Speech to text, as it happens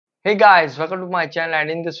Hey guys, welcome to my channel,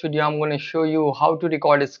 and in this video I'm going to show you how to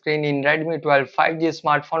record a screen in Redmi 12 5G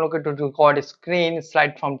smartphone. Okay, to record a screen,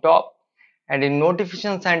 slide from top, and in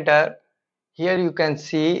notification center here you can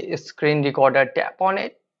see a screen recorder. Tap on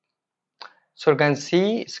it. So you can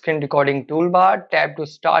see screen recording toolbar. Tap to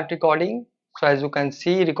start recording. So as you can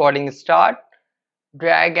see, recording start.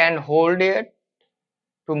 Drag and hold it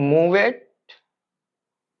to move it,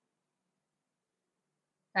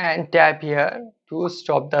 and tap here to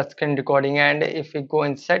stop the screen recording. And if we go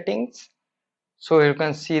in settings, so you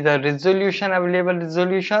can see the resolution, available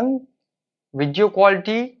resolution, video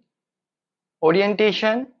quality,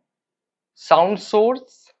 orientation, sound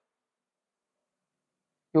source.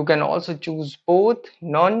 You can also choose both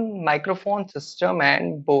non-microphone system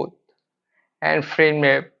and both, and frame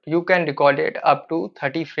rate. You can record it up to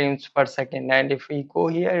 30 frames per second. And if we go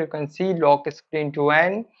here, you can see lock screen to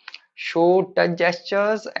end, show touch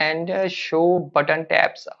gestures, and show button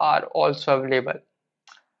taps are also available.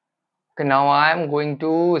 Okay, now I am going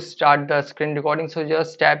to start the screen recording. So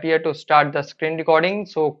just tap here to start the screen recording.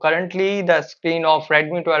 So currently the screen of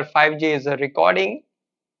Redmi 12 5G is recording.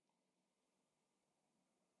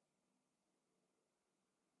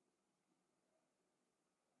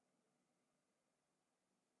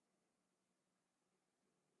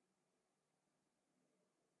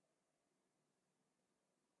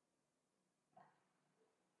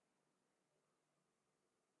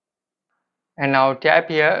 And now tap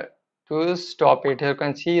here to stop it. You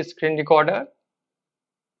can see screen recorder.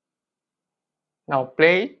 Now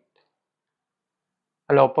play it.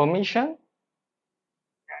 Allow permission.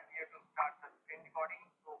 Tap here to start the screen recording.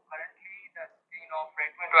 So currently the screen of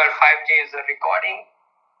Redmi 12 5G is recording.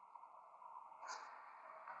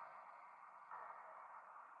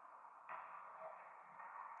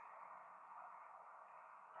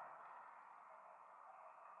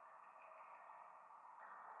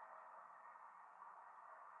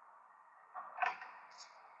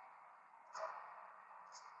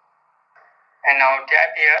 And now tap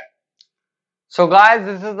here. So guys,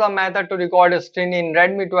 this is the method to record a screen in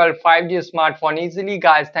Redmi 12 5G smartphone easily.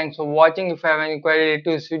 Guys, thanks for watching. If you have any query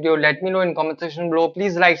to this video, let me know in comment section below.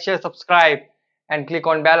 Please like, share, subscribe, and click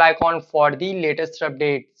on bell icon for the latest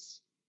updates.